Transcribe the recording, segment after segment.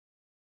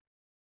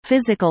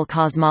Physical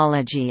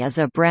cosmology is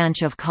a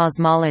branch of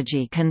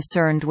cosmology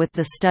concerned with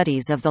the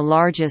studies of the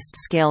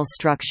largest-scale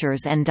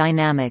structures and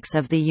dynamics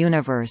of the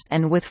universe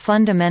and with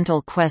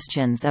fundamental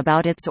questions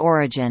about its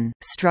origin,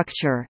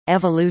 structure,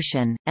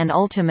 evolution, and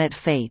ultimate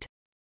fate.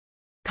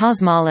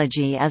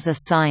 Cosmology as a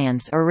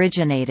science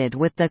originated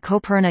with the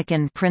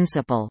Copernican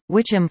principle,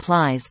 which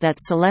implies that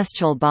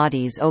celestial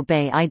bodies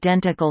obey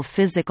identical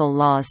physical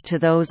laws to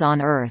those on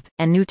Earth,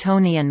 and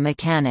Newtonian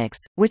mechanics,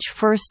 which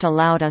first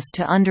allowed us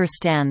to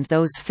understand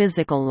those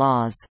physical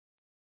laws.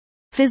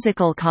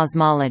 Physical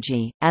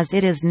cosmology, as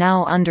it is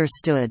now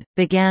understood,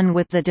 began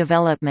with the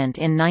development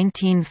in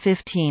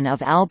 1915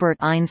 of Albert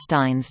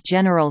Einstein's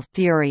general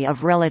theory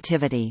of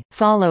relativity,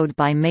 followed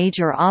by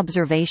major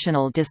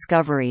observational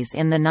discoveries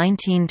in the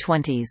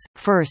 1920s.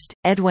 First,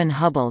 Edwin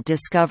Hubble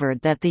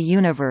discovered that the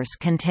universe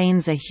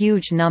contains a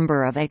huge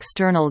number of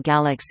external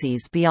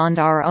galaxies beyond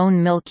our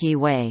own Milky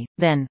Way.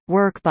 Then,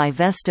 work by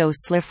Vesto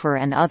Slipher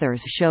and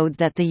others showed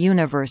that the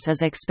universe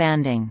is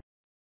expanding.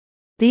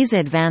 These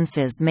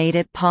advances made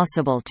it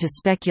possible to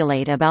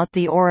speculate about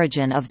the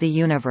origin of the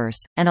universe,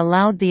 and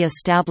allowed the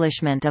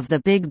establishment of the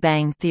Big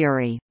Bang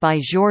theory, by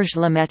Georges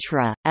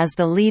Lemaitre, as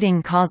the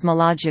leading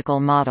cosmological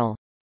model.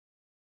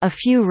 A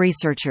few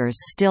researchers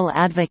still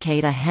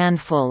advocate a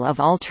handful of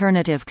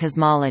alternative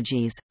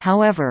cosmologies,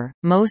 however,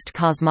 most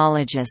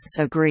cosmologists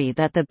agree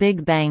that the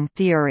Big Bang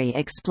theory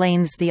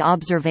explains the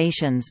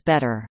observations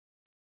better.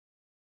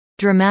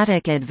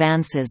 Dramatic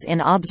advances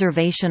in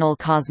observational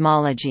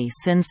cosmology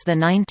since the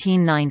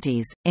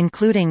 1990s,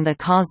 including the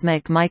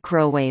cosmic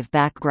microwave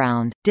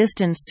background,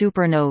 distant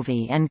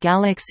supernovae and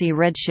galaxy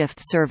redshift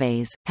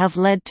surveys, have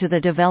led to the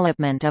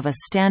development of a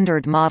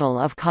standard model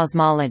of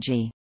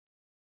cosmology.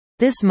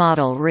 This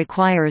model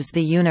requires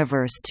the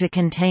universe to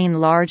contain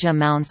large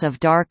amounts of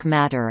dark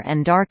matter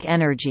and dark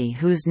energy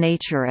whose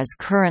nature is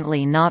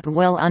currently not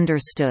well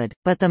understood,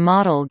 but the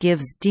model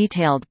gives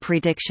detailed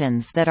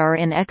predictions that are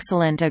in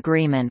excellent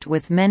agreement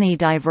with many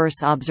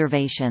diverse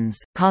observations.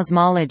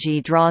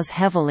 Cosmology draws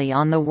heavily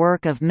on the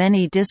work of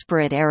many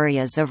disparate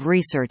areas of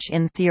research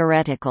in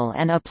theoretical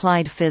and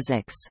applied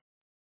physics.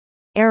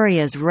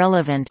 Areas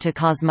relevant to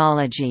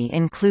cosmology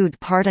include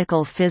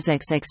particle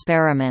physics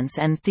experiments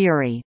and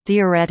theory,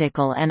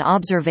 theoretical and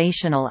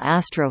observational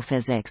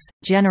astrophysics,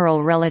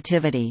 general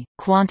relativity,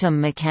 quantum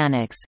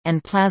mechanics,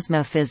 and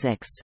plasma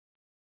physics.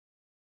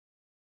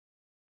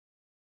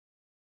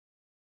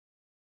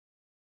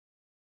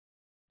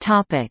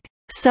 Topic: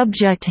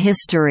 Subject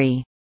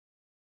history.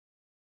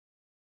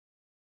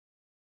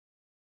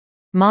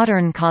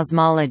 Modern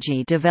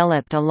cosmology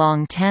developed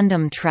along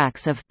tandem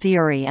tracks of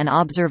theory and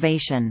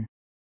observation.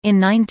 In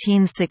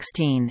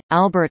 1916,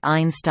 Albert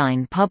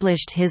Einstein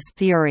published his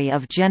theory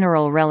of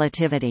general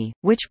relativity,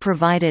 which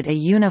provided a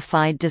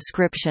unified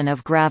description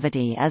of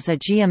gravity as a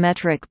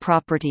geometric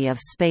property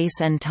of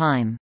space and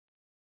time.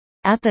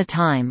 At the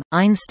time,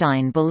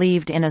 Einstein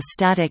believed in a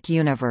static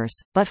universe,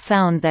 but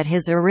found that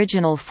his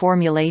original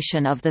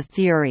formulation of the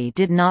theory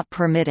did not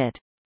permit it.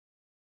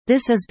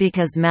 This is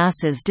because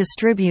masses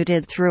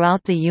distributed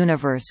throughout the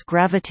universe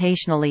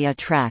gravitationally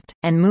attract,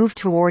 and move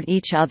toward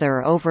each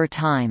other over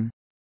time.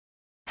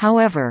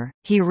 However,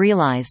 he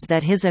realized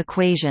that his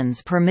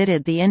equations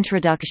permitted the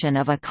introduction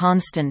of a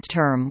constant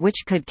term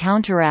which could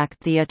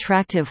counteract the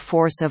attractive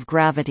force of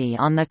gravity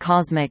on the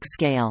cosmic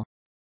scale.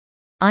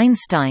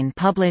 Einstein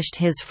published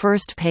his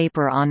first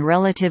paper on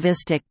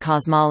relativistic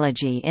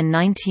cosmology in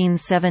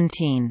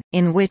 1917,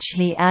 in which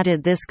he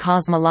added this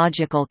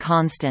cosmological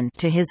constant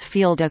to his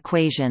field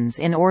equations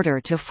in order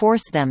to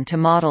force them to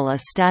model a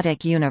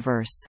static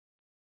universe.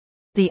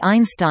 The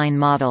Einstein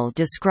model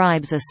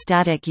describes a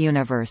static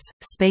universe.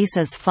 Space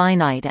is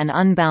finite and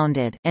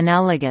unbounded,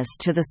 analogous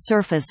to the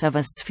surface of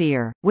a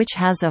sphere, which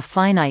has a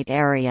finite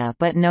area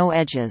but no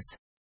edges.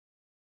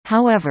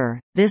 However,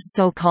 this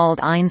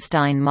so-called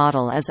Einstein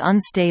model is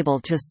unstable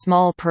to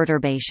small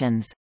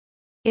perturbations.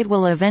 It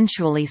will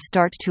eventually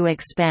start to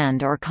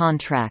expand or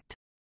contract.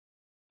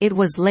 It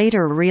was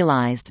later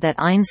realized that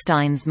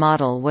Einstein's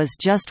model was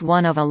just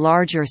one of a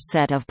larger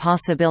set of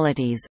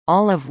possibilities,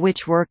 all of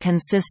which were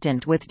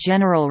consistent with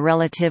general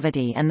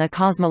relativity and the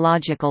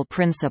cosmological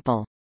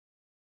principle.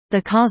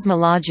 The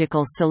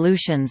cosmological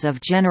solutions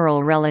of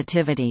general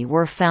relativity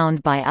were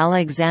found by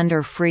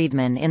Alexander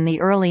Friedmann in the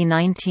early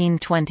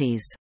 1920s.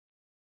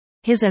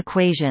 His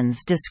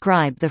equations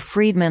describe the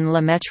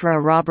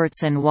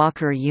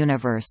Friedmann-Lemaitre-Robertson-Walker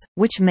universe,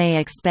 which may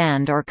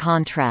expand or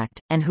contract,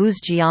 and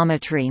whose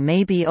geometry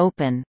may be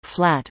open,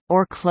 flat,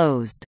 or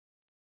closed.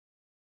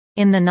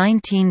 In the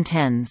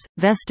 1910s,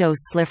 Vesto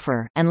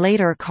Slipher and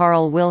later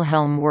Carl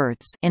Wilhelm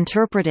Wirtz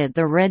interpreted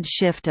the red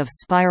shift of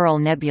spiral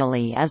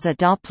nebulae as a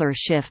Doppler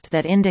shift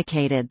that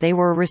indicated they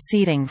were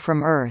receding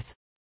from Earth.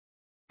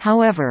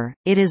 However,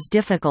 it is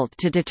difficult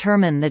to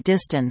determine the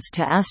distance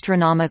to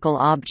astronomical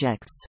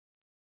objects.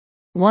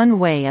 One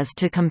way is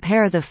to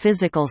compare the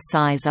physical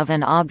size of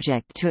an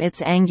object to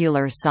its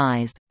angular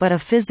size, but a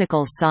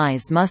physical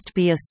size must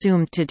be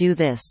assumed to do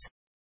this.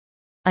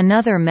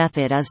 Another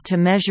method is to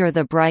measure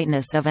the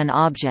brightness of an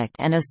object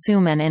and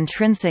assume an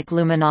intrinsic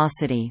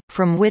luminosity,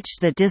 from which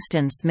the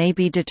distance may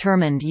be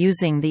determined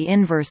using the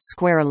inverse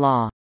square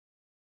law.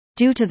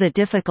 Due to the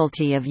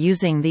difficulty of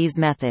using these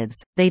methods,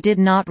 they did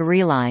not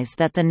realize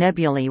that the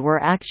nebulae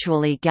were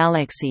actually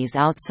galaxies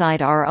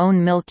outside our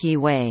own Milky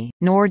Way,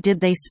 nor did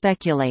they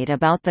speculate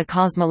about the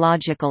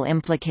cosmological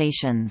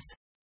implications.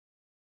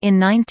 In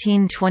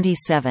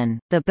 1927,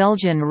 the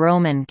Belgian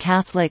Roman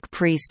Catholic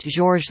priest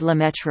Georges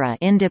Lemaitre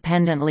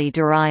independently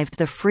derived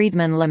the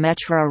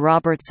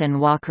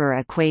Friedmann-Lemaitre-Robertson-Walker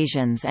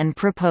equations and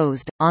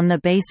proposed, on the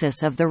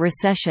basis of the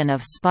recession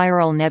of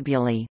spiral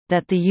nebulae,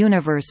 that the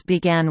universe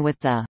began with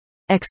the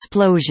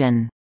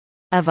explosion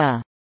of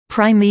a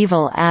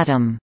primeval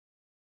atom,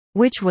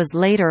 which was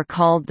later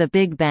called the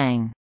Big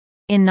Bang.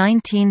 In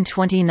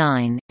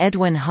 1929,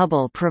 Edwin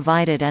Hubble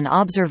provided an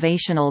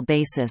observational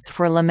basis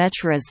for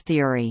Lemaitre's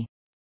theory.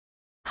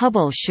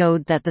 Hubble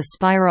showed that the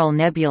spiral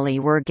nebulae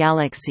were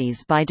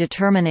galaxies by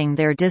determining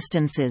their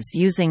distances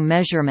using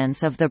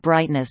measurements of the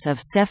brightness of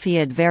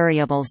Cepheid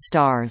variable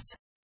stars.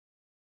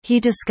 He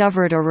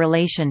discovered a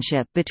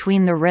relationship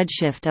between the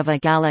redshift of a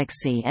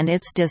galaxy and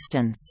its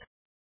distance.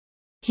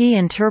 He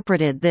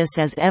interpreted this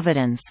as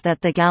evidence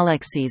that the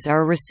galaxies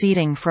are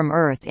receding from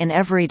Earth in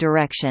every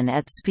direction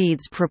at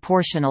speeds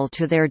proportional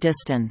to their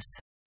distance.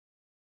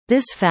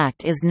 This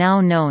fact is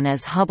now known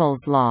as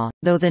Hubble's law,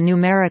 though the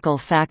numerical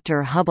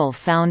factor Hubble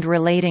found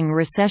relating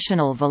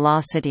recessional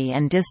velocity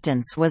and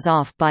distance was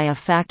off by a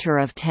factor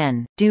of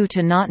 10, due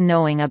to not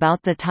knowing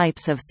about the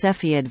types of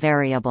Cepheid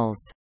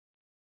variables.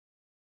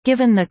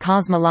 Given the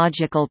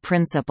cosmological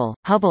principle,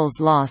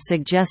 Hubble's law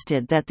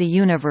suggested that the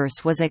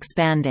universe was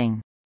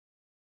expanding.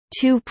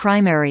 Two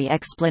primary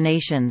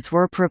explanations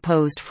were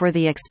proposed for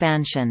the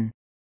expansion.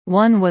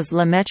 One was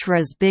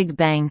Lemaitre's Big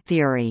Bang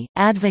theory,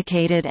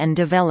 advocated and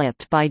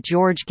developed by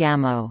George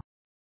Gamow.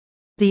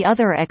 The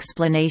other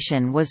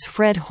explanation was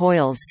Fred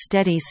Hoyle's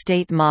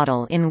steady-state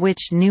model, in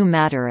which new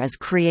matter is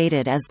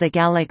created as the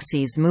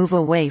galaxies move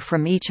away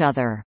from each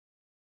other.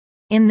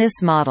 In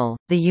this model,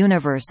 the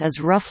universe is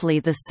roughly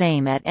the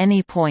same at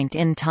any point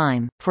in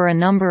time. For a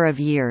number of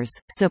years,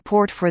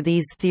 support for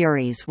these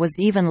theories was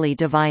evenly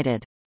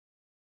divided.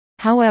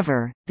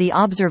 However, the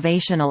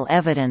observational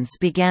evidence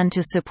began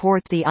to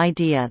support the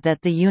idea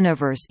that the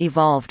universe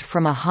evolved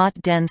from a hot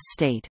dense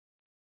state.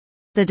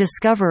 The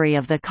discovery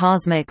of the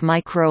cosmic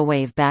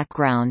microwave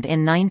background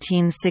in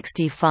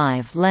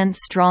 1965 lent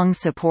strong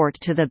support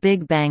to the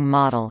Big Bang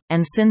model,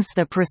 and since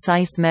the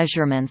precise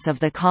measurements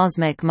of the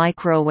cosmic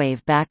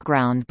microwave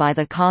background by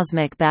the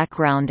Cosmic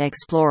Background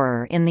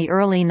Explorer in the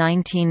early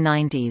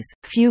 1990s,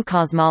 few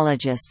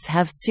cosmologists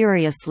have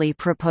seriously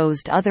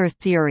proposed other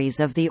theories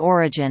of the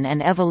origin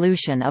and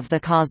evolution of the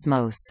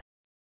cosmos.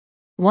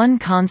 One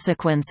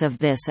consequence of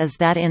this is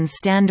that in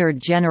standard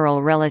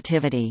general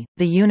relativity,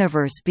 the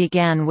universe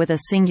began with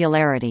a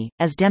singularity,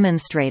 as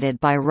demonstrated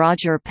by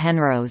Roger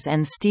Penrose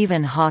and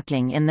Stephen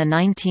Hawking in the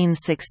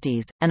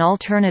 1960s, an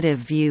alternative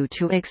view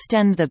to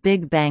extend the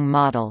Big Bang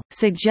model,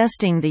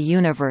 suggesting the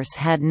universe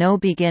had no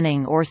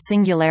beginning or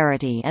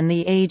singularity and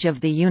the age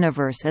of the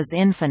universe is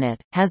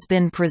infinite, has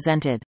been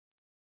presented.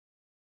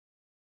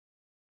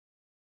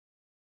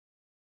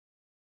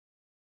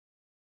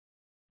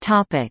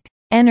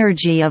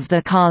 Energy of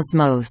the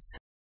cosmos.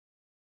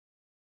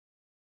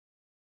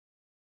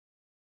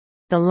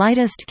 The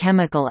lightest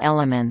chemical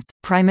elements,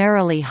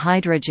 primarily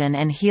hydrogen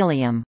and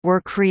helium,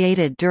 were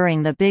created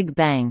during the Big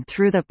Bang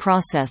through the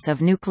process of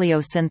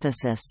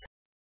nucleosynthesis.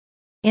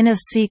 In a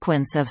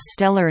sequence of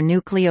stellar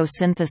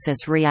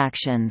nucleosynthesis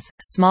reactions,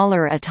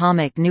 smaller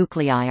atomic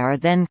nuclei are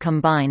then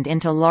combined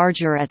into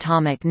larger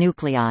atomic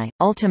nuclei,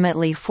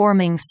 ultimately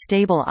forming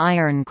stable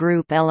iron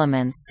group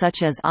elements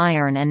such as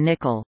iron and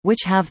nickel,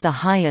 which have the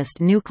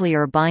highest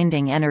nuclear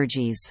binding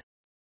energies.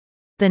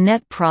 The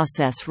net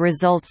process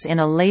results in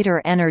a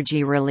later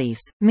energy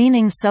release,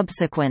 meaning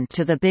subsequent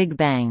to the Big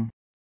Bang.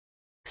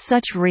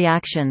 Such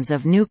reactions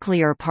of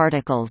nuclear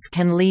particles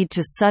can lead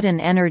to sudden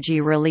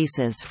energy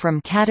releases from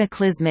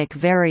cataclysmic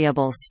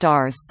variable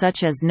stars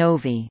such as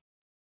novae.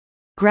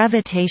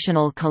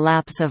 Gravitational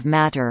collapse of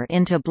matter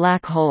into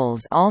black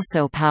holes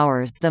also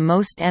powers the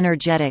most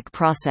energetic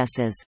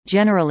processes,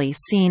 generally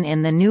seen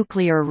in the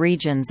nuclear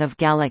regions of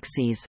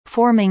galaxies,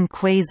 forming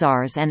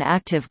quasars and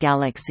active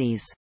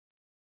galaxies.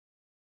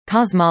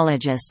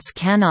 Cosmologists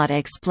cannot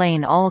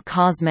explain all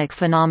cosmic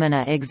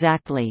phenomena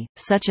exactly,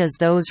 such as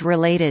those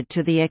related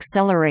to the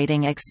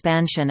accelerating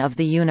expansion of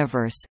the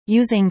universe,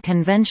 using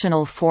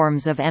conventional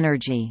forms of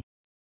energy.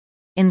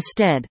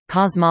 Instead,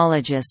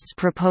 cosmologists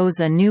propose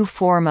a new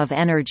form of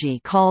energy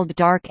called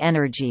dark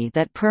energy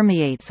that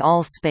permeates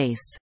all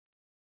space.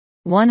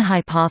 One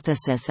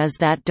hypothesis is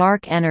that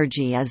dark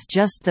energy is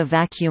just the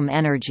vacuum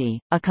energy,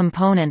 a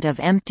component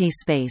of empty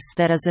space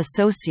that is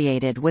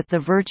associated with the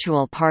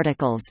virtual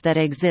particles that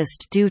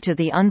exist due to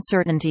the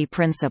uncertainty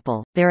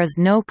principle. There is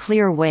no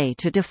clear way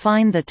to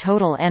define the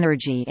total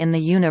energy in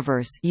the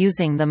universe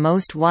using the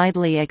most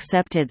widely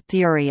accepted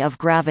theory of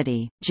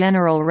gravity,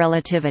 general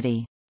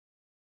relativity.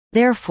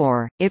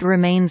 Therefore, it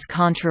remains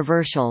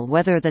controversial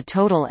whether the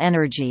total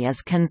energy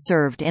is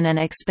conserved in an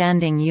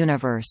expanding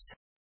universe.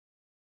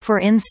 For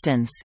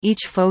instance,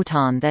 each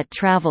photon that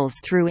travels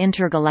through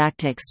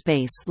intergalactic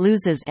space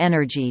loses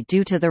energy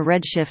due to the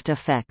redshift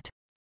effect.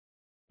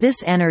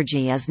 This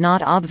energy is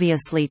not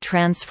obviously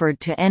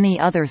transferred to any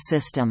other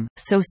system,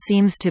 so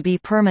seems to be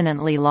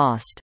permanently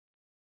lost.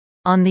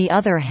 On the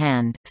other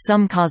hand,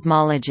 some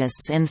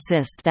cosmologists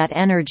insist that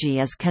energy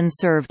is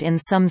conserved in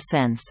some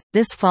sense.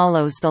 This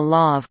follows the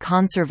law of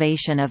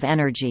conservation of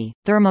energy.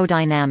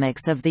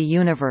 Thermodynamics of the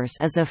universe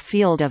is a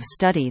field of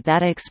study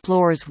that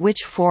explores which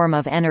form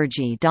of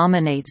energy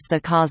dominates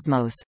the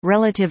cosmos: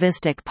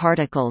 relativistic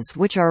particles,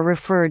 which are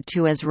referred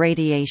to as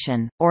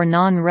radiation, or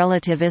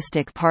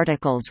non-relativistic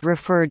particles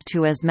referred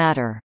to as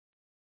matter.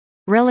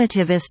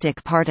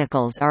 Relativistic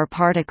particles are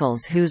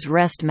particles whose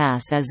rest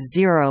mass is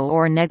zero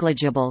or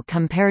negligible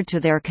compared to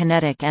their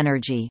kinetic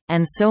energy,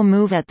 and so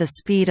move at the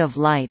speed of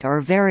light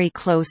or very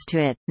close to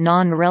it.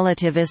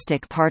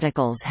 Non-relativistic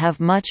particles have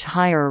much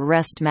higher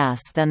rest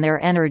mass than their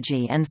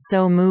energy and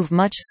so move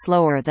much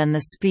slower than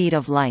the speed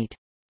of light.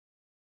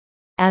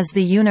 As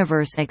the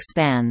universe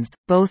expands,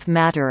 both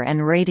matter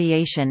and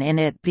radiation in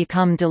it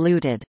become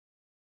diluted.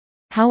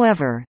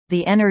 However,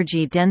 the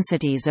energy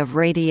densities of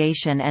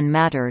radiation and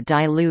matter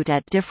dilute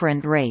at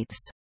different rates.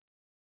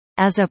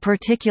 As a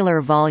particular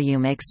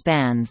volume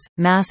expands,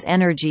 mass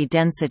energy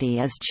density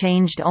is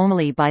changed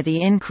only by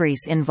the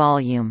increase in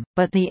volume,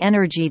 but the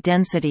energy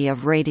density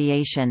of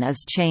radiation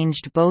is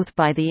changed both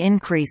by the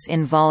increase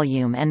in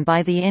volume and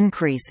by the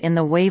increase in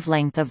the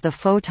wavelength of the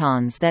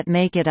photons that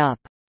make it up.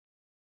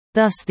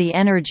 Thus the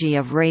energy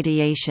of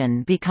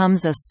radiation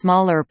becomes a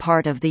smaller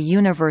part of the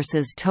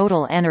universe's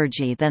total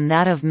energy than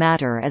that of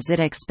matter as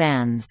it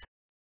expands.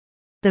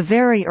 The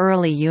very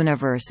early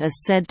universe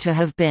is said to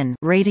have been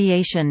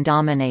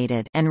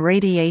radiation-dominated, and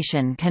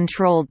radiation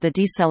controlled the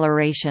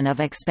deceleration of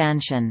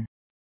expansion.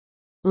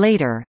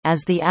 Later,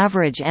 as the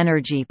average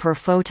energy per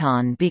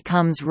photon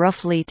becomes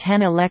roughly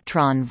 10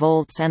 electron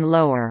volts and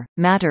lower,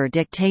 matter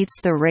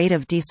dictates the rate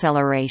of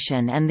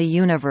deceleration and the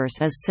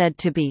universe is said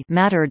to be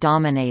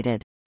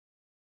matter-dominated.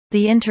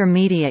 The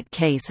intermediate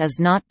case is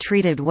not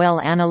treated well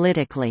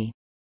analytically.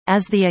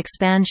 As the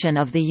expansion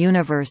of the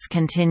universe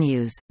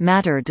continues,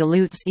 matter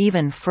dilutes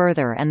even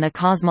further and the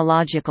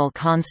cosmological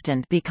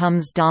constant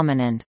becomes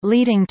dominant,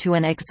 leading to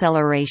an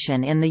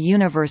acceleration in the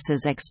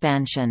universe's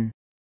expansion.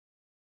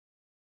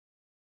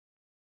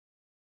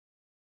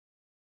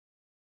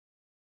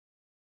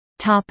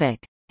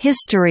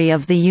 History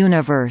of the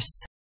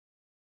universe.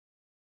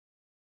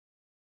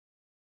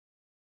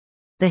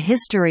 The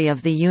history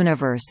of the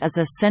universe is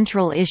a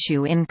central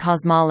issue in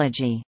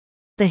cosmology.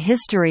 The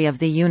history of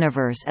the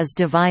universe is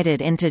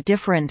divided into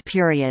different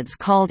periods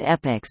called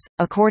epochs,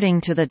 according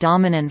to the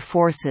dominant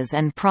forces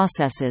and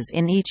processes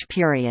in each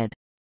period.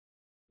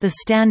 The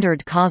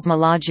standard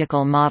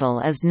cosmological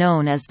model is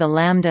known as the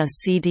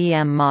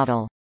lambda-CDM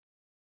model.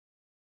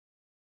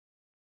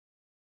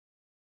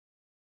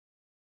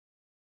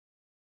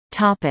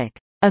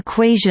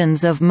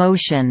 Equations of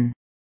motion.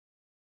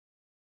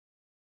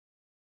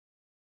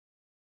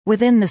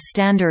 Within the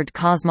standard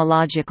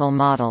cosmological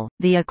model,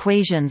 the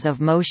equations of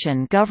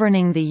motion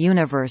governing the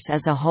universe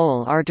as a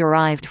whole are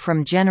derived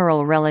from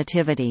general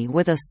relativity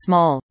with a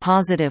small,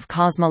 positive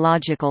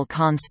cosmological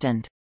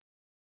constant.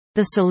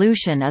 The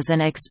solution is an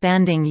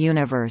expanding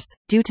universe.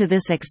 Due to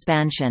this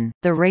expansion,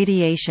 the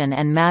radiation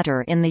and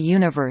matter in the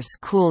universe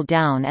cool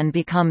down and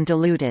become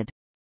diluted.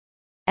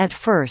 At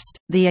first,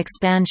 the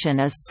expansion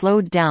is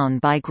slowed down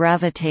by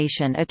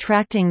gravitation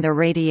attracting the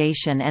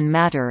radiation and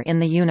matter in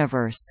the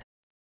universe.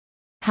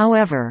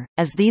 However,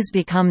 as these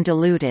become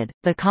diluted,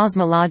 the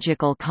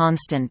cosmological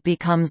constant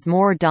becomes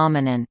more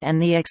dominant and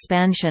the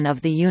expansion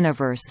of the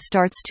universe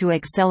starts to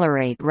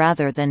accelerate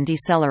rather than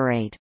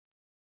decelerate.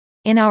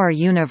 In our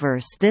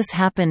universe this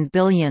happened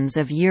billions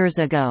of years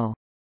ago.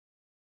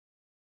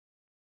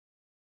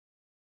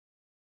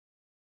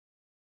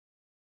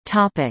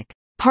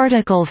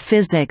 Particle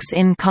physics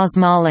in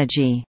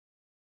cosmology.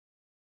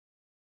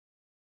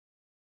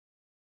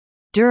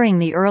 During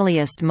the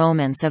earliest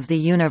moments of the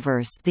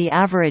universe, the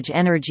average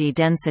energy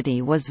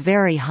density was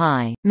very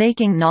high,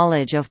 making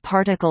knowledge of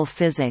particle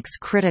physics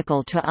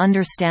critical to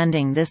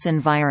understanding this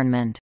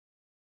environment.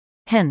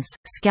 Hence,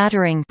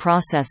 scattering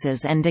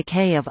processes and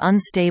decay of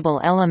unstable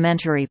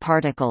elementary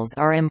particles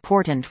are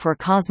important for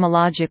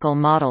cosmological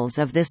models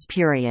of this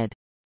period.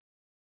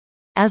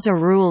 As a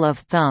rule of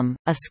thumb,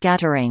 a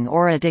scattering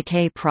or a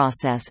decay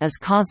process is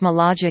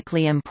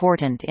cosmologically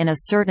important in a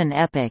certain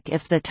epoch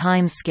if the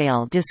time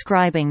scale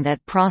describing that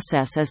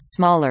process is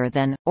smaller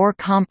than, or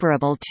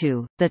comparable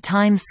to, the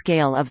time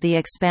scale of the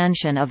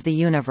expansion of the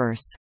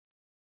universe.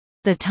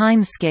 The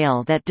time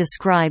scale that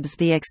describes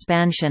the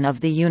expansion of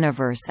the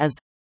universe is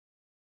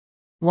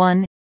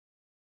 1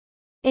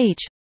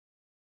 h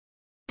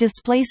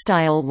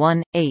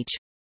 ⁻1 h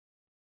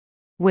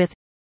with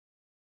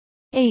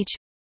h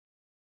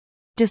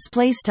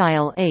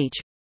 ⁻h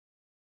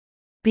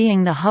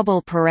being the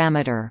Hubble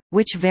parameter,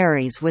 which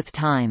varies with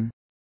time.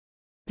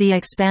 The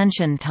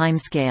expansion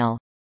timescale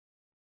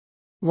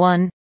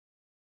 1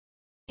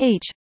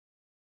 h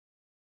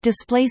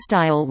display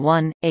style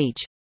 1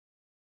 h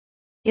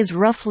is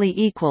roughly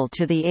equal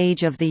to the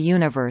age of the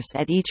universe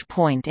at each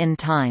point in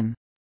time.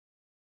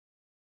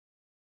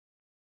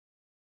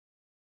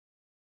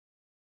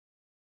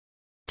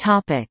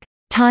 Topic: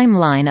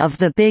 Timeline of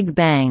the Big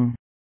Bang.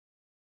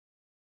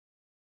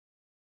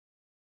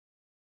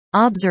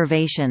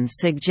 Observations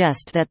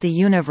suggest that the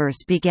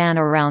universe began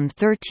around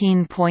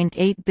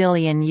 13.8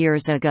 billion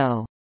years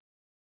ago.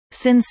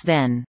 Since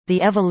then,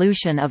 the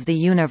evolution of the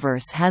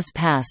universe has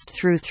passed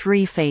through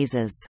three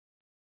phases.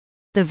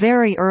 The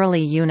very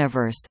early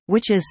universe,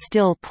 which is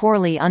still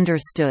poorly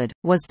understood,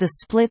 was the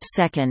split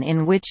second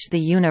in which the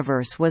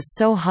universe was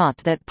so hot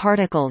that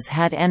particles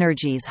had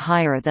energies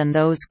higher than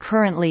those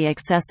currently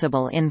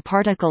accessible in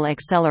particle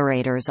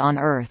accelerators on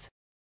Earth.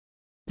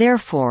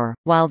 Therefore,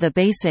 while the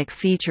basic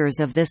features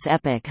of this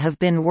epoch have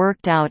been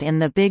worked out in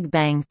the Big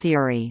Bang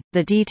theory,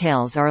 the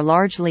details are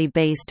largely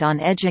based on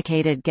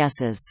educated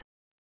guesses.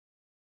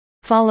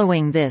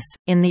 Following this,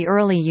 in the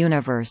early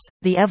universe,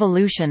 the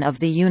evolution of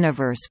the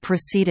universe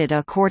proceeded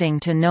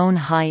according to known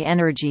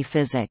high-energy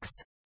physics.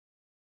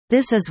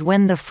 This is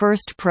when the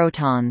first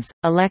protons,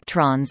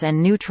 electrons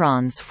and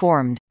neutrons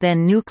formed,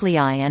 then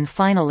nuclei and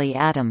finally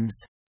atoms.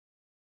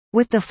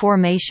 With the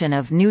formation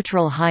of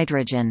neutral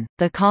hydrogen,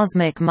 the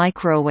cosmic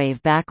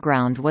microwave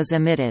background was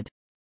emitted.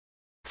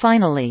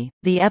 Finally,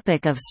 the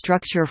epoch of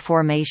structure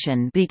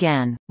formation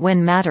began,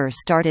 when matter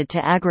started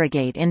to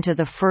aggregate into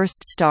the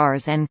first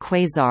stars and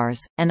quasars,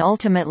 and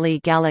ultimately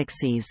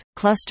galaxies.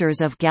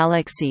 Clusters of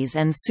galaxies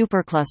and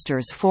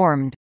superclusters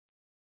formed.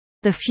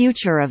 The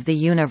future of the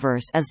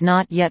universe is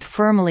not yet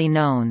firmly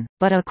known,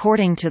 but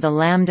according to the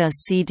lambda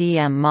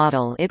CDM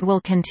model it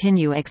will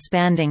continue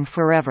expanding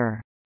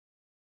forever.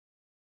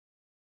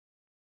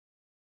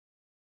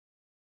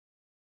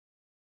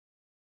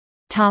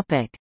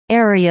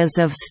 Areas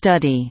of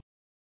study.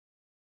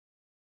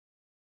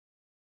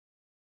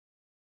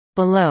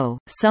 Below,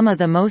 some of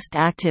the most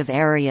active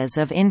areas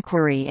of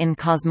inquiry in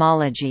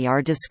cosmology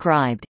are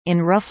described, in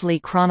roughly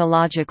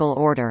chronological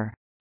order.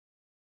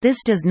 This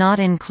does not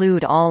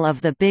include all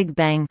of the Big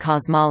Bang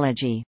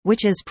cosmology,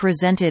 which is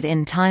presented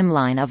in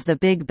Timeline of the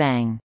Big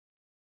Bang.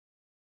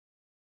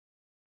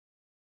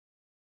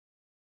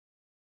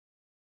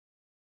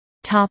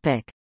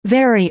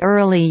 Very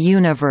early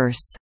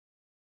universe.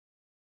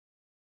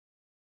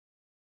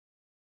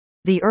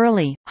 The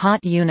early,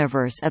 hot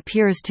universe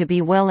appears to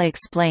be well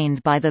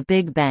explained by the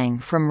Big Bang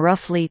from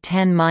roughly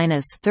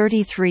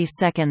 10⁻33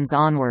 seconds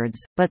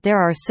onwards, but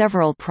there are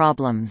several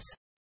problems.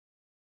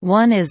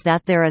 One is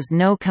that there is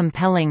no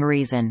compelling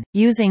reason,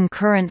 using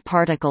current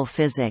particle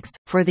physics,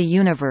 for the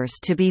universe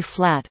to be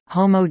flat,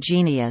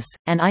 homogeneous,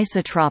 and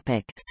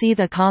isotropic. See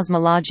the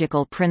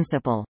cosmological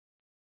principle.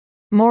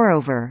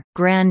 Moreover,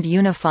 grand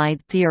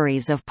unified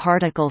theories of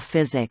particle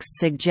physics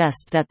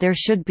suggest that there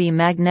should be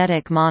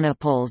magnetic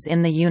monopoles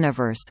in the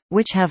universe,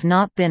 which have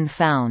not been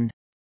found.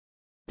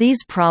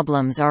 These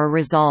problems are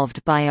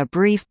resolved by a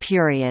brief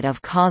period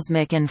of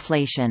cosmic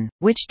inflation,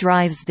 which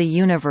drives the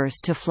universe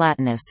to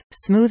flatness,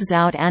 smooths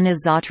out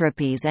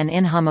anisotropies and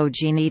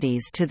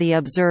inhomogeneities to the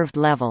observed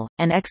level,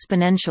 and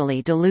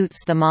exponentially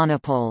dilutes the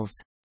monopoles.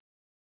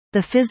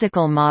 The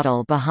physical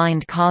model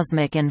behind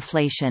cosmic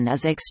inflation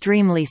is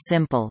extremely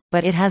simple,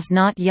 but it has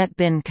not yet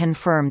been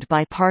confirmed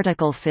by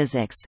particle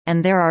physics,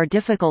 and there are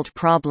difficult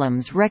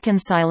problems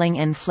reconciling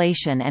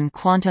inflation and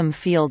quantum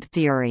field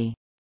theory.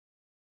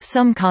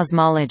 Some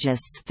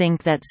cosmologists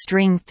think that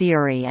string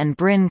theory and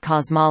brane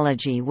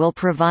cosmology will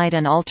provide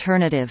an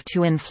alternative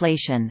to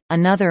inflation.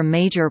 Another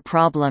major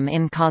problem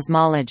in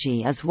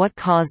cosmology is what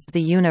caused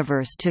the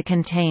universe to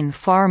contain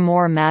far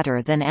more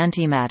matter than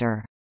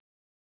antimatter.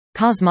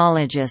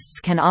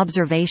 Cosmologists can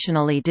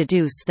observationally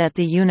deduce that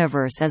the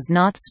universe is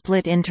not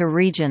split into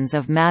regions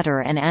of matter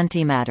and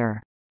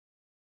antimatter.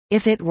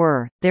 If it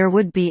were, there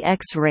would be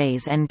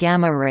X-rays and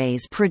gamma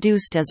rays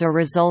produced as a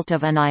result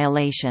of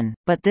annihilation,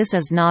 but this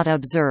is not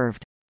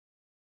observed.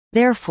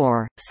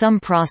 Therefore,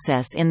 some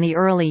process in the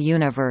early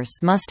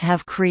universe must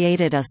have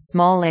created a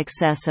small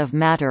excess of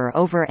matter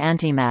over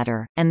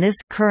antimatter, and this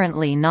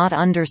currently not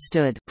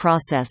understood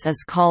process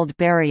is called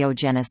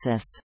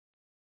baryogenesis.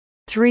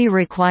 Three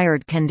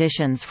required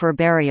conditions for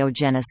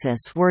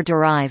baryogenesis were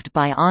derived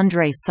by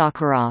Andrei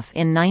Sakharov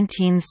in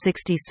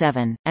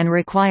 1967, and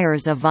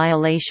requires a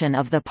violation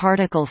of the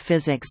particle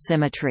physics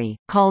symmetry,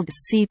 called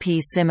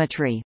CP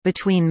symmetry,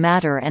 between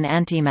matter and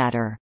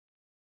antimatter.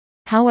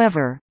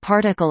 However,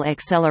 particle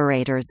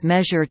accelerators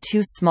measure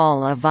too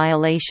small a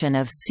violation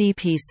of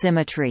CP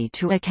symmetry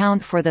to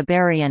account for the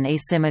baryon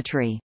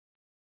asymmetry.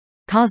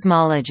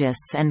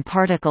 Cosmologists and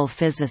particle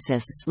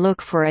physicists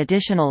look for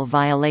additional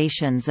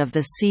violations of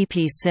the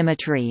CP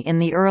symmetry in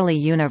the early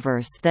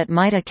universe that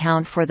might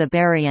account for the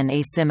baryon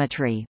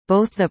asymmetry.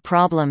 Both the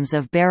problems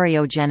of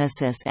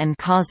baryogenesis and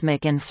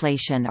cosmic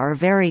inflation are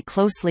very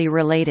closely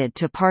related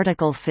to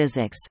particle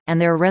physics, and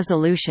their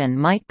resolution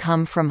might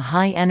come from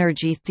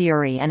high-energy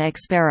theory and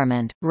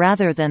experiment,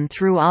 rather than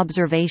through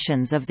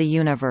observations of the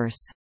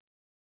universe.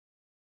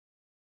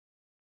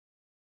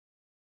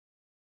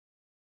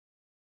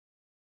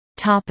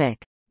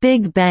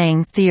 Big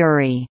Bang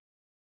theory.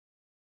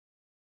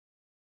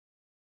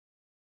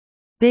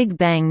 Big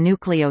Bang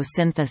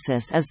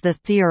nucleosynthesis is the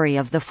theory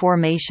of the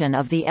formation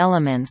of the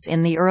elements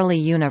in the early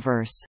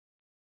universe.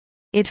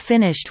 It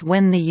finished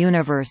when the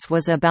universe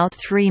was about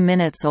 3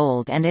 minutes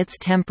old and its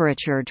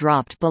temperature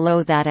dropped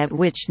below that at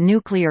which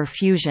nuclear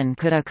fusion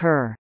could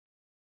occur.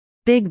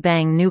 Big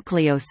Bang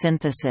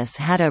nucleosynthesis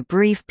had a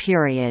brief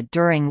period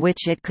during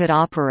which it could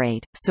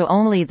operate, so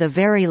only the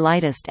very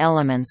lightest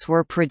elements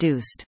were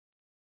produced.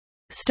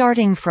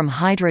 Starting from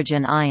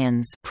hydrogen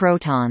ions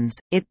protons,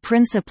 it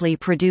principally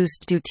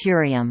produced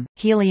deuterium,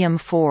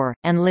 helium-4,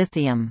 and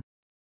lithium.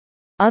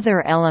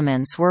 Other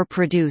elements were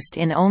produced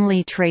in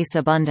only trace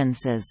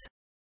abundances.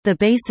 The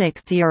basic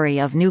theory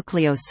of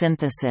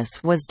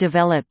nucleosynthesis was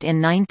developed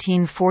in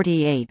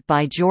 1948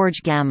 by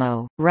George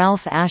Gamow,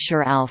 Ralph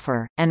Asher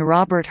Alpher, and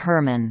Robert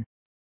Herman.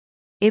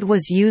 It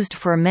was used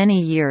for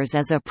many years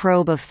as a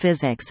probe of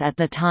physics at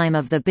the time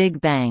of the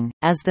Big Bang,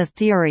 as the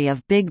theory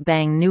of Big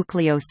Bang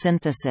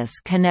nucleosynthesis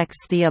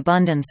connects the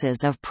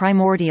abundances of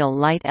primordial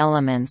light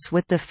elements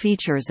with the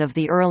features of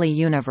the early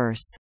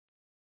universe.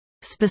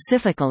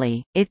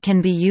 Specifically, it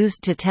can be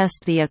used to test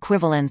the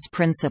equivalence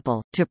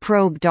principle, to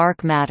probe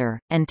dark matter,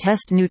 and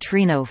test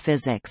neutrino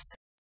physics.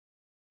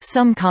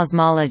 Some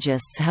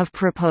cosmologists have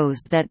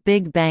proposed that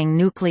Big Bang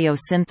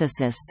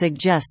nucleosynthesis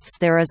suggests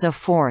there is a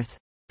fourth,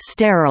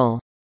 sterile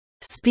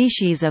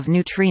species of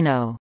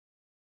neutrino.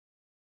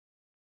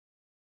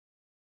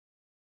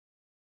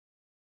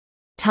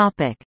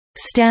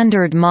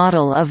 Standard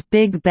model of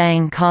Big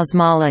Bang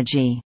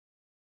cosmology.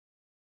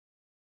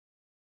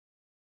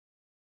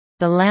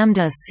 The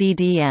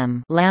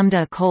lambda-CDM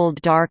lambda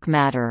cold dark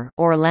matter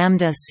or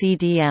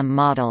lambda-CDM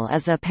model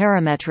is a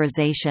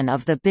parametrization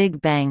of the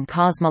Big Bang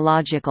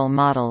cosmological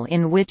model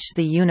in which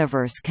the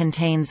universe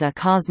contains a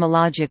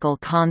cosmological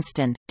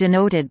constant,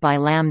 denoted by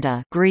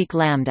lambda, Greek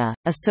lambda,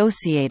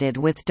 associated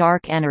with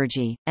dark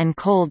energy, and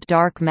cold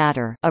dark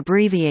matter,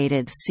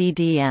 abbreviated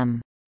CDM.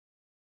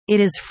 It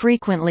is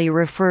frequently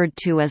referred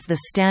to as the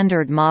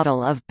standard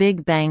model of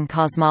Big Bang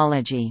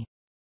cosmology.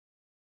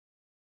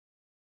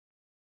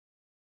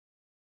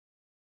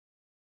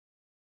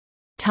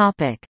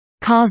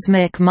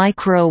 Cosmic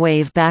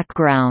microwave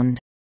background.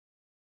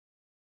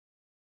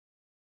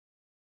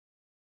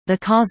 The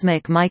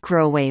cosmic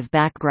microwave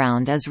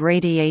background is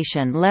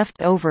radiation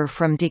left over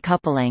from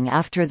decoupling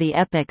after the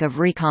epoch of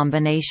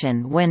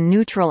recombination when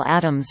neutral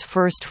atoms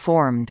first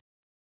formed.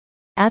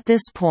 At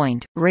this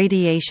point,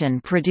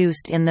 radiation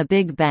produced in the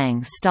Big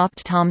Bang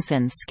stopped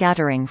Thomson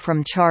scattering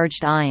from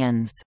charged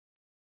ions.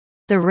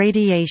 The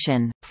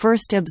radiation,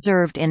 first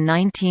observed in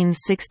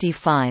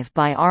 1965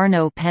 by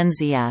Arno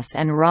Penzias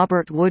and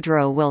Robert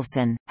Woodrow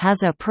Wilson,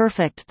 has a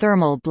perfect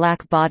thermal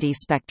black body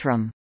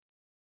spectrum.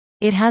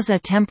 It has a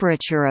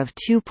temperature of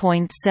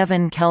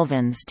 2.7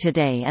 kelvins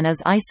today and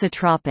is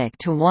isotropic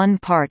to 1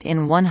 part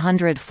in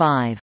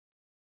 105.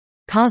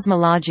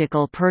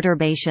 Cosmological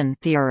perturbation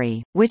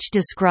theory, which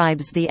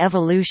describes the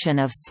evolution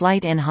of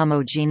slight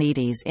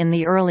inhomogeneities in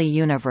the early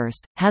universe,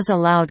 has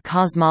allowed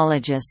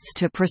cosmologists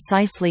to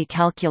precisely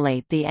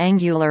calculate the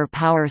angular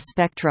power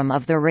spectrum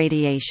of the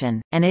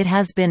radiation, and it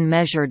has been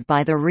measured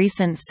by the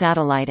recent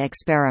satellite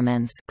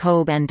experiments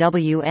COBE and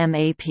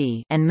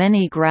WMAP and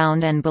many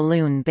ground and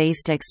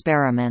balloon-based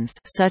experiments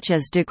such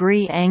as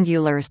degree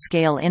angular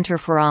scale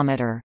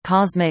interferometer,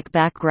 cosmic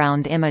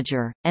background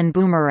imager, and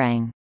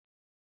boomerang.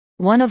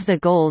 One of the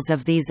goals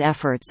of these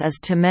efforts is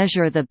to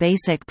measure the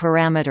basic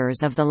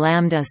parameters of the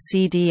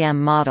lambda-CDM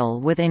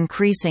model with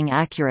increasing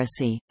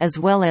accuracy, as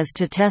well as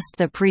to test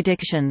the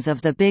predictions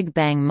of the Big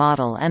Bang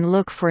model and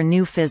look for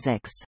new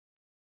physics.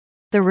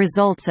 The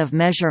results of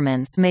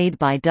measurements made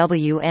by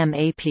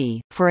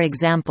WMAP, for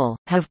example,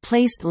 have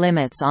placed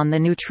limits on the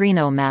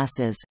neutrino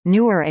masses.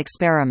 Newer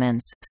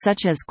experiments,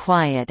 such as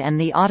QUIET and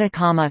the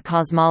Atacama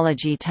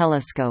Cosmology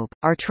Telescope,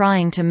 are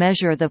trying to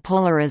measure the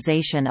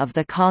polarization of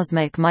the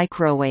cosmic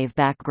microwave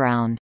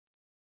background.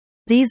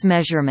 These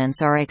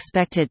measurements are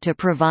expected to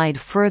provide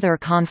further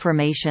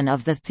confirmation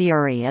of the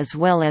theory as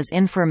well as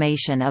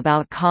information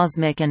about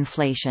cosmic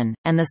inflation,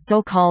 and the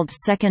so-called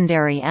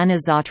secondary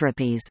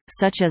anisotropies,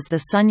 such as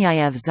the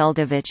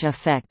Sunyaev-Zeldovich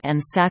effect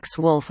and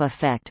Sachs-Wolf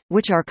effect,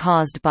 which are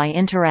caused by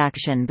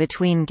interaction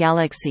between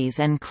galaxies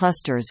and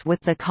clusters with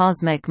the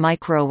cosmic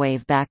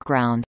microwave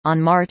background. On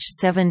March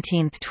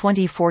 17,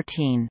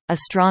 2014,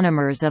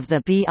 astronomers of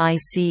the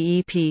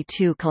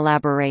BICEP2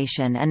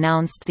 collaboration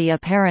announced the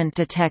apparent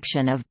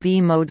detection of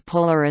B-mode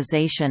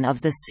polarization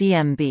of the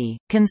CMB,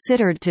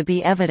 considered to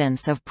be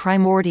evidence of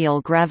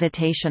primordial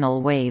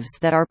gravitational waves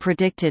that are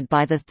predicted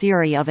by the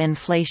theory of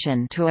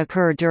inflation to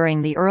occur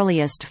during the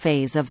earliest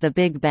phase of the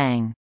Big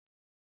Bang.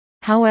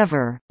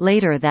 However,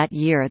 later that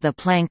year the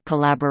Planck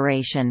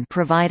collaboration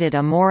provided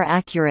a more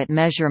accurate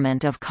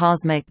measurement of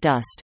cosmic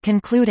dust,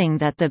 concluding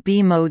that the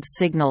B-mode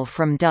signal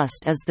from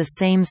dust is the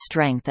same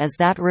strength as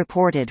that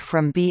reported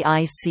from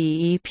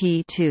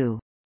BICEP2.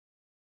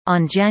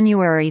 On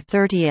January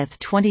 30,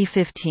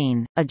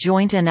 2015, a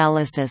joint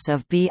analysis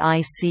of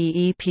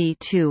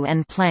BICEP2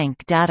 and Planck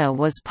data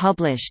was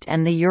published,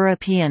 and the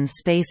European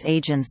Space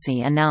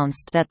Agency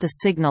announced that the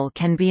signal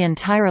can be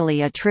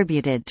entirely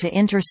attributed to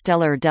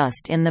interstellar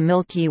dust in the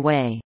Milky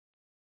Way.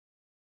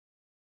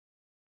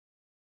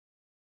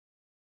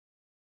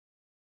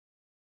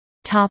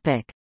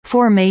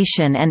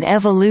 Formation and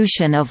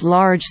evolution of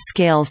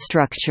large-scale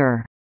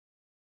structure.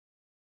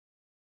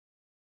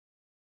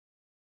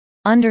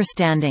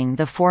 Understanding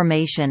the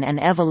formation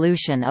and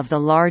evolution of the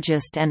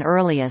largest and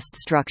earliest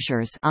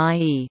structures,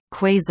 i.e.,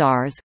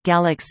 quasars,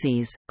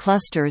 galaxies,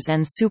 clusters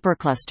and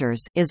superclusters,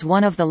 is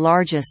one of the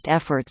largest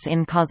efforts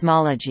in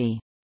cosmology.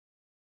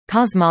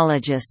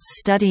 Cosmologists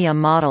study a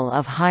model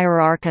of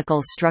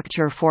hierarchical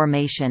structure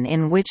formation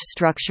in which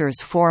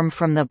structures form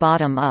from the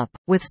bottom up,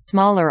 with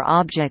smaller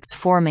objects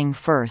forming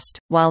first,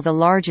 while the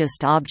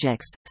largest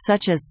objects,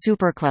 such as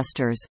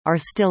superclusters, are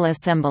still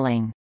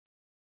assembling.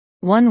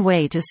 One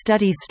way to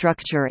study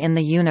structure in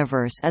the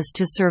universe is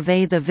to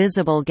survey the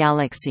visible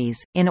galaxies,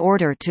 in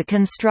order to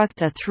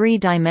construct a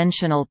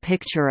three-dimensional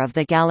picture of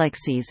the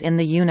galaxies in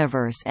the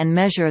universe and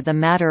measure the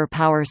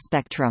matter-power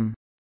spectrum.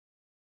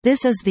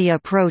 This is the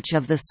approach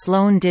of the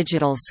Sloan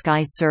Digital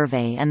Sky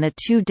Survey and the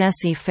 2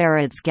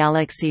 deci-farads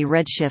Galaxy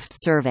Redshift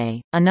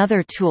Survey.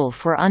 Another tool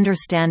for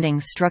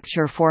understanding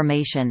structure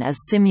formation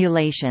is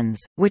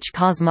simulations, which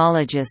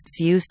cosmologists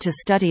use to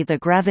study the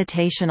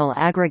gravitational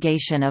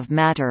aggregation of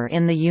matter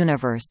in the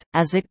universe,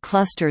 as it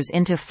clusters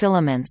into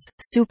filaments,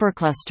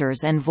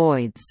 superclusters and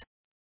voids.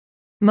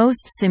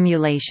 Most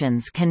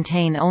simulations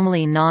contain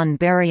only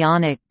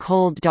non-baryonic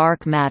cold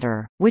dark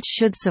matter, which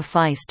should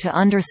suffice to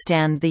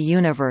understand the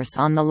universe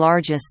on the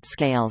largest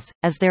scales,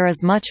 as there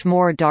is much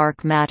more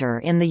dark matter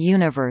in the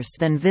universe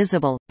than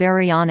visible,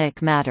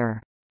 baryonic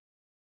matter.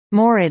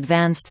 More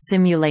advanced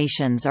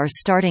simulations are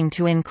starting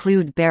to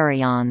include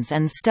baryons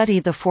and study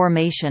the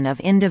formation of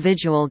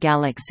individual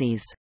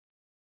galaxies.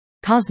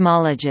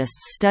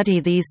 Cosmologists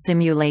study these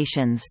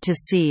simulations to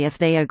see if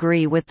they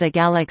agree with the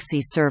galaxy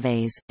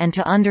surveys, and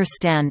to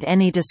understand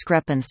any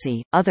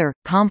discrepancy. Other,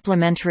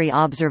 complementary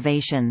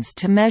observations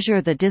to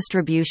measure the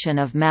distribution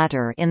of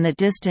matter in the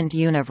distant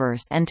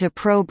universe and to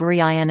probe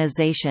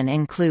reionization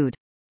include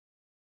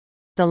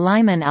the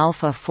Lyman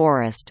alpha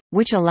forest,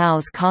 which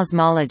allows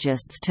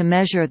cosmologists to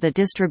measure the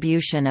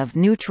distribution of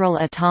neutral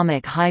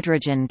atomic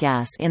hydrogen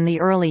gas in the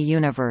early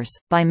universe,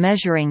 by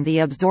measuring the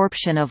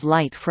absorption of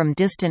light from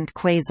distant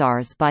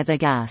quasars by the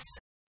gas.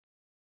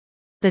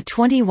 The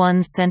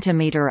 21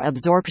 cm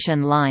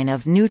absorption line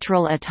of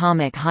neutral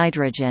atomic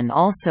hydrogen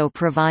also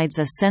provides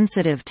a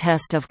sensitive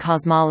test of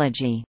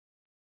cosmology.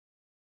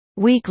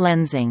 Weak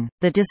lensing,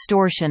 the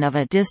distortion of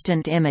a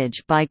distant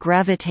image by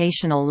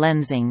gravitational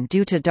lensing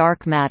due to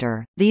dark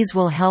matter. These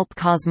will help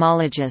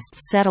cosmologists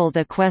settle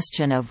the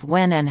question of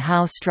when and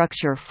how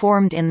structure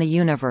formed in the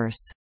universe.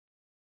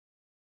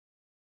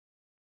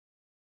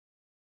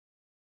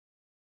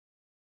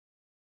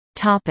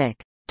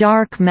 Topic: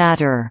 Dark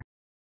matter.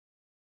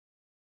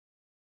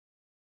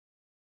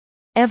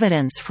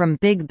 Evidence from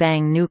Big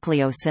Bang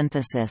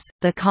nucleosynthesis,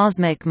 the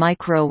cosmic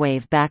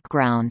microwave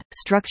background,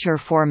 structure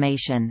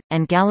formation,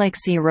 and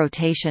galaxy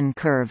rotation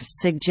curves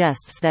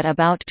suggests that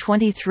about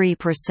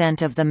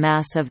 23% of the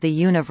mass of the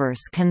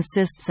universe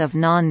consists of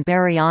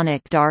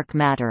non-baryonic dark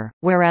matter,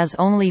 whereas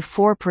only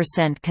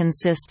 4%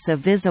 consists of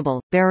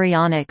visible,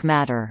 baryonic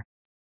matter.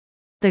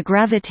 The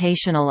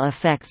gravitational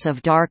effects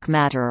of dark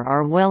matter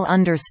are well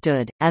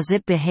understood, as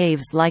it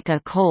behaves like a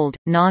cold,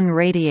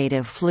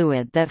 non-radiative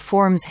fluid that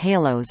forms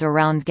halos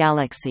around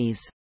galaxies.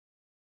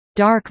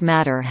 Dark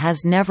matter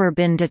has never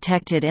been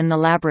detected in the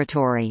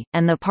laboratory,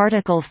 and the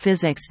particle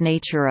physics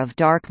nature of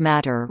dark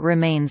matter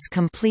remains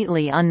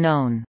completely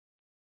unknown.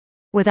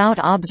 Without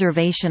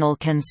observational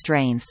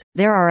constraints,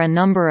 there are a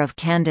number of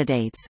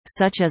candidates,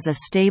 such as a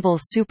stable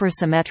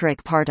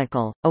supersymmetric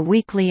particle, a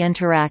weakly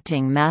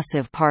interacting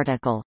massive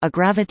particle, a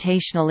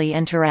gravitationally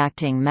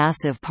interacting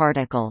massive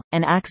particle,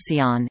 an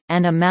axion,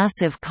 and a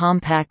massive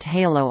compact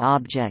halo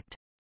object.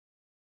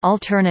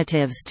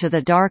 Alternatives to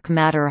the dark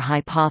matter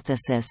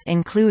hypothesis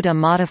include a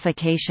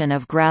modification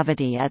of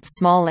gravity at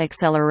small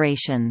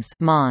accelerations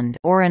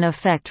or an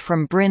effect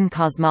from Brane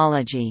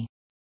cosmology.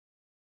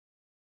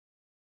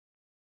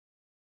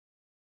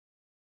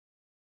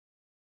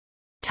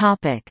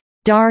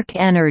 Dark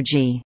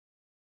energy.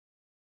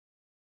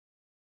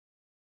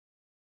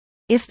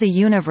 If the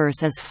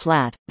universe is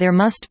flat, there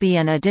must be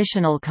an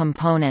additional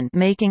component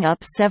making up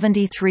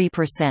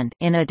 73%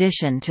 in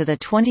addition to the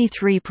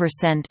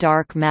 23%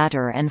 dark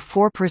matter and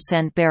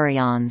 4%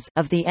 baryons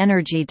of the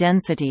energy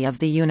density of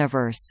the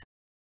universe.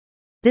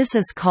 This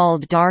is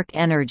called dark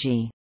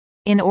energy.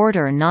 In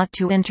order not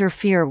to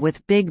interfere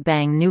with Big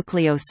Bang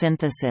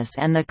nucleosynthesis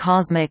and the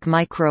cosmic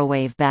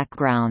microwave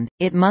background,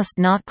 it must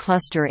not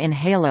cluster in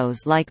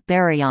halos like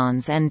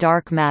baryons and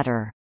dark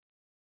matter.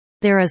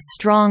 There is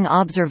strong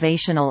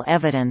observational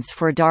evidence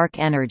for dark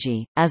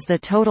energy, as the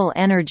total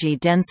energy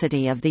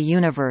density of the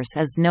universe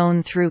is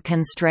known through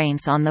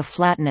constraints on the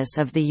flatness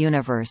of the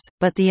universe,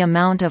 but the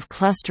amount of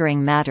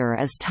clustering matter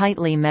is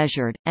tightly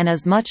measured, and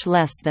is much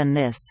less than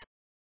this.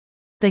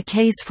 The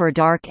case for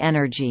dark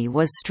energy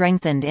was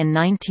strengthened in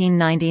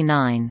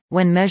 1999,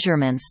 when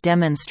measurements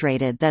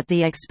demonstrated that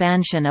the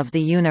expansion of the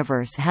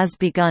universe has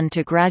begun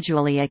to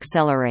gradually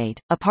accelerate.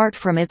 Apart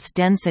from its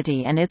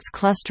density and its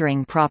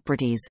clustering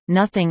properties,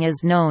 nothing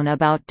is known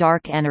about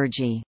dark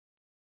energy.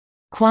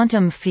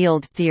 Quantum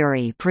field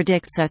theory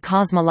predicts a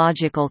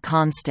cosmological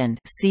constant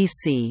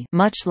 (cc)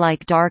 much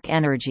like dark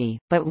energy,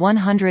 but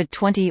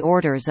 120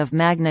 orders of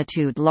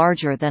magnitude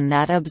larger than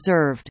that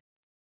observed.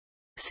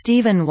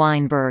 Steven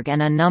Weinberg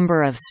and a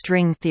number of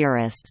string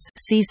theorists,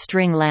 see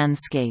string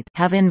landscape,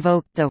 have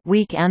invoked the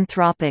weak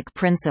anthropic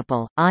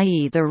principle,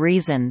 i.e. the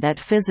reason that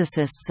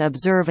physicists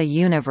observe a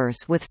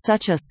universe with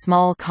such a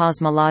small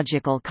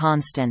cosmological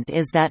constant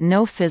is that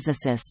no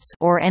physicists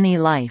or any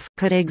life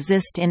could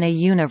exist in a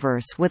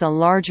universe with a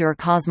larger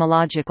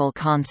cosmological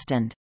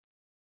constant.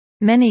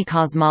 Many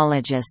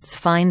cosmologists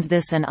find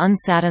this an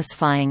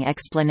unsatisfying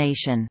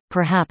explanation,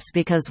 perhaps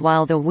because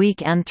while the weak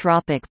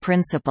anthropic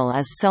principle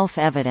is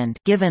self-evident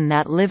given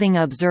that living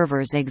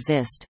observers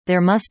exist,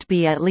 there must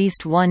be at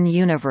least one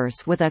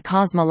universe with a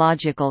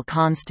cosmological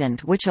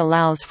constant which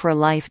allows for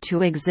life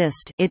to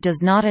exist. It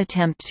does not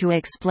attempt to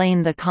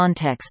explain the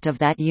context of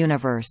that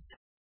universe.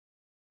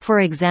 For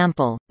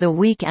example, the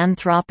weak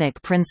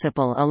anthropic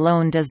principle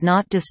alone does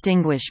not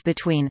distinguish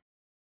between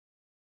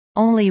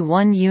only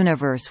one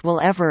universe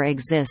will ever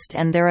exist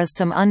and there is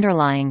some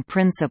underlying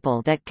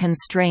principle that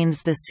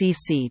constrains the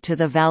cc to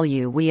the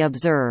value we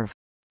observe.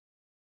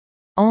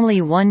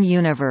 Only one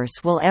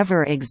universe will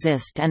ever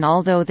exist, and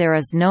although there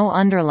is no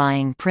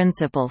underlying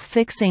principle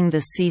fixing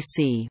the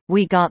cc,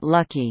 we got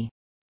lucky.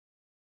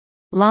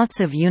 Lots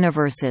of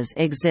universes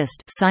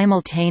exist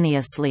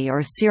simultaneously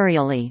or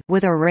serially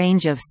with a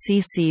range of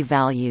cc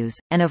values,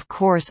 and of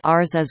course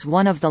ours is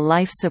one of the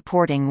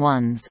life-supporting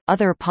ones.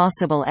 Other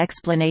possible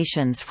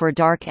explanations for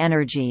dark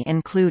energy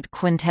include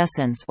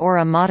quintessence or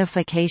a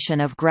modification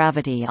of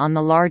gravity on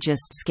the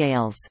largest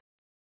scales.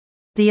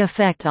 The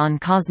effect on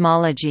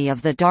cosmology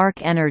of the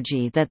dark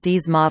energy that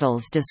these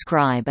models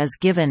describe is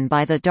given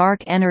by the dark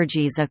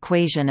energy's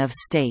equation of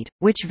state,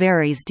 which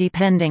varies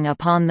depending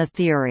upon the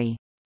theory.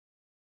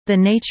 The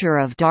nature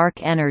of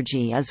dark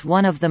energy is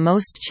one of the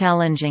most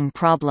challenging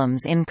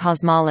problems in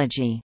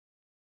cosmology.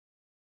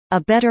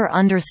 A better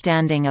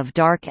understanding of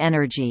dark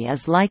energy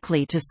is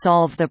likely to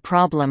solve the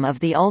problem of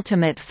the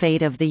ultimate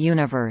fate of the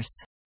universe.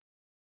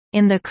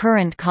 In the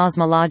current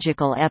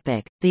cosmological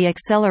epoch, the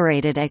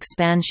accelerated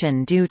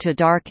expansion due to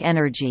dark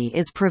energy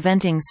is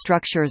preventing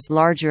structures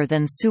larger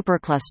than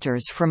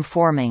superclusters from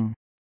forming.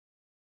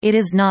 It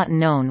is not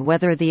known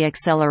whether the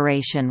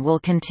acceleration will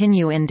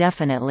continue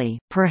indefinitely,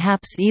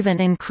 perhaps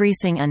even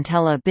increasing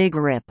until a big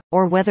rip,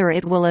 or whether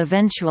it will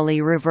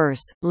eventually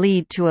reverse,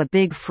 lead to a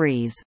big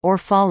freeze, or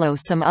follow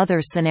some other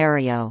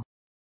scenario.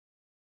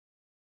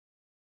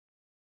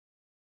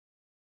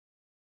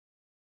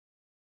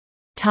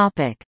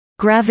 Topic: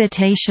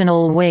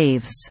 Gravitational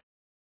waves.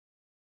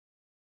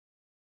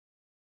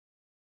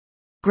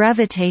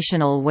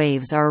 Gravitational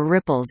waves are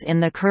ripples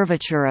in the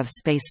curvature of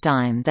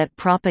spacetime that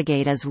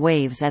propagate as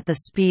waves at the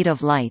speed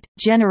of light,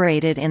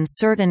 generated in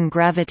certain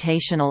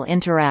gravitational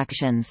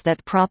interactions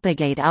that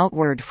propagate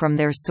outward from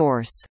their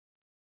source.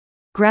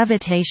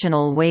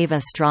 Gravitational wave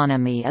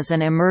astronomy is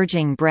an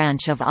emerging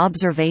branch of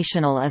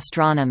observational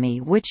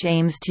astronomy which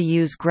aims to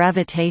use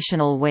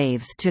gravitational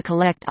waves to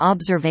collect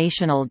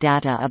observational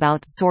data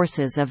about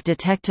sources of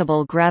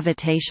detectable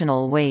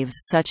gravitational waves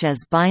such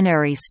as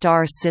binary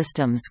star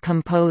systems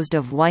composed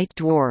of white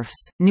dwarfs,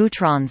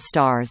 neutron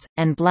stars,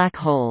 and black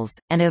holes,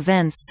 and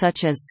events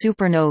such as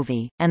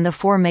supernovae, and the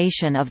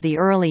formation of the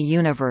early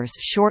universe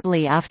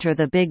shortly after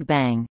the Big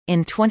Bang.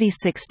 In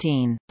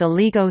 2016, the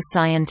LIGO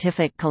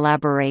Scientific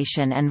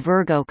Collaboration and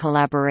Virgo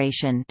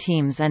Collaboration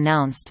teams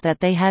announced that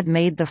they had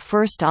made the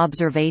first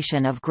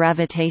observation of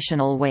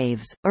gravitational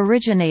waves,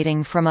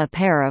 originating from a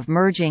pair of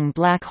merging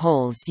black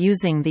holes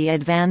using the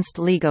advanced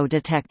LIGO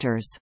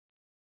detectors.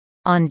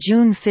 On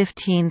June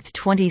 15,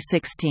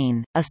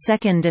 2016, a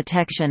second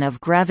detection of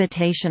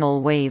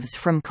gravitational waves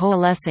from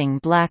coalescing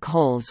black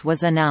holes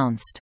was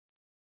announced.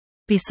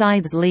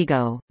 Besides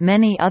LIGO,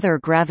 many other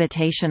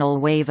gravitational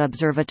wave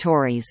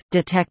observatories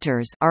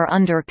detectors are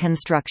under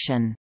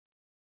construction.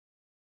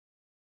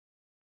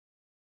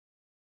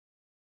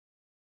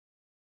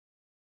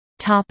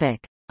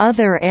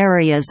 Other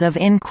areas of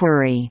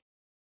inquiry.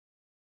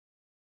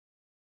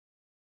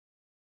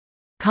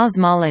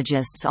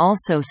 Cosmologists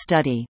also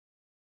study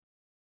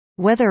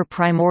whether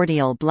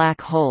primordial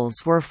black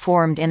holes were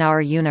formed in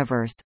our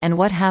universe, and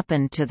what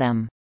happened to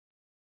them.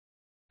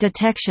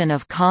 Detection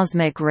of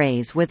cosmic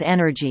rays with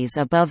energies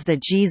above the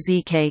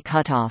GZK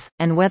cutoff,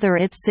 and whether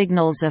it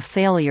signals a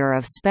failure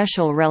of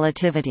special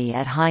relativity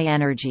at high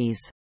energies.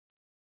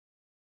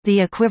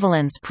 The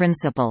equivalence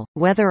principle,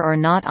 whether or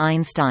not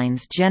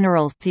Einstein's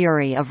general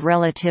theory of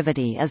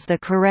relativity is the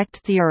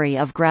correct theory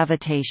of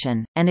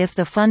gravitation, and if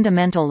the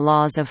fundamental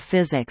laws of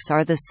physics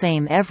are the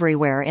same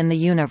everywhere in the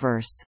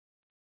universe.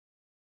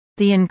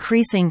 The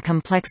increasing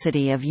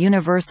complexity of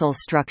universal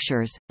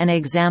structures, an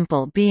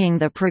example being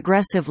the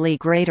progressively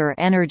greater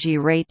energy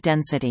rate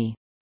density.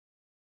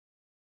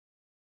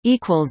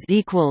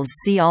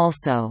 See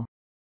also